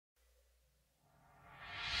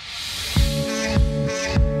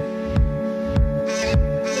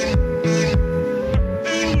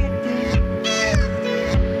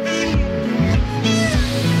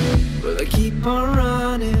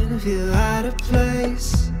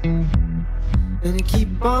place, and I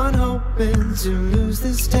keep on hoping to lose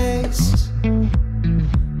this taste.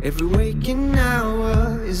 Every waking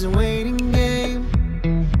hour is a waiting game,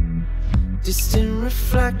 distant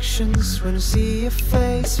reflections when I see your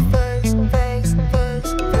face, face, face, face,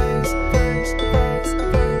 face, face, face, face,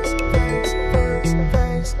 face, face,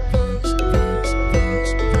 face,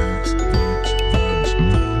 face, face, face.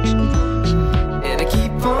 And I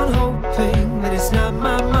keep on hoping that it's not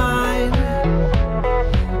my mind.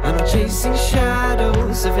 I'm chasing shadows.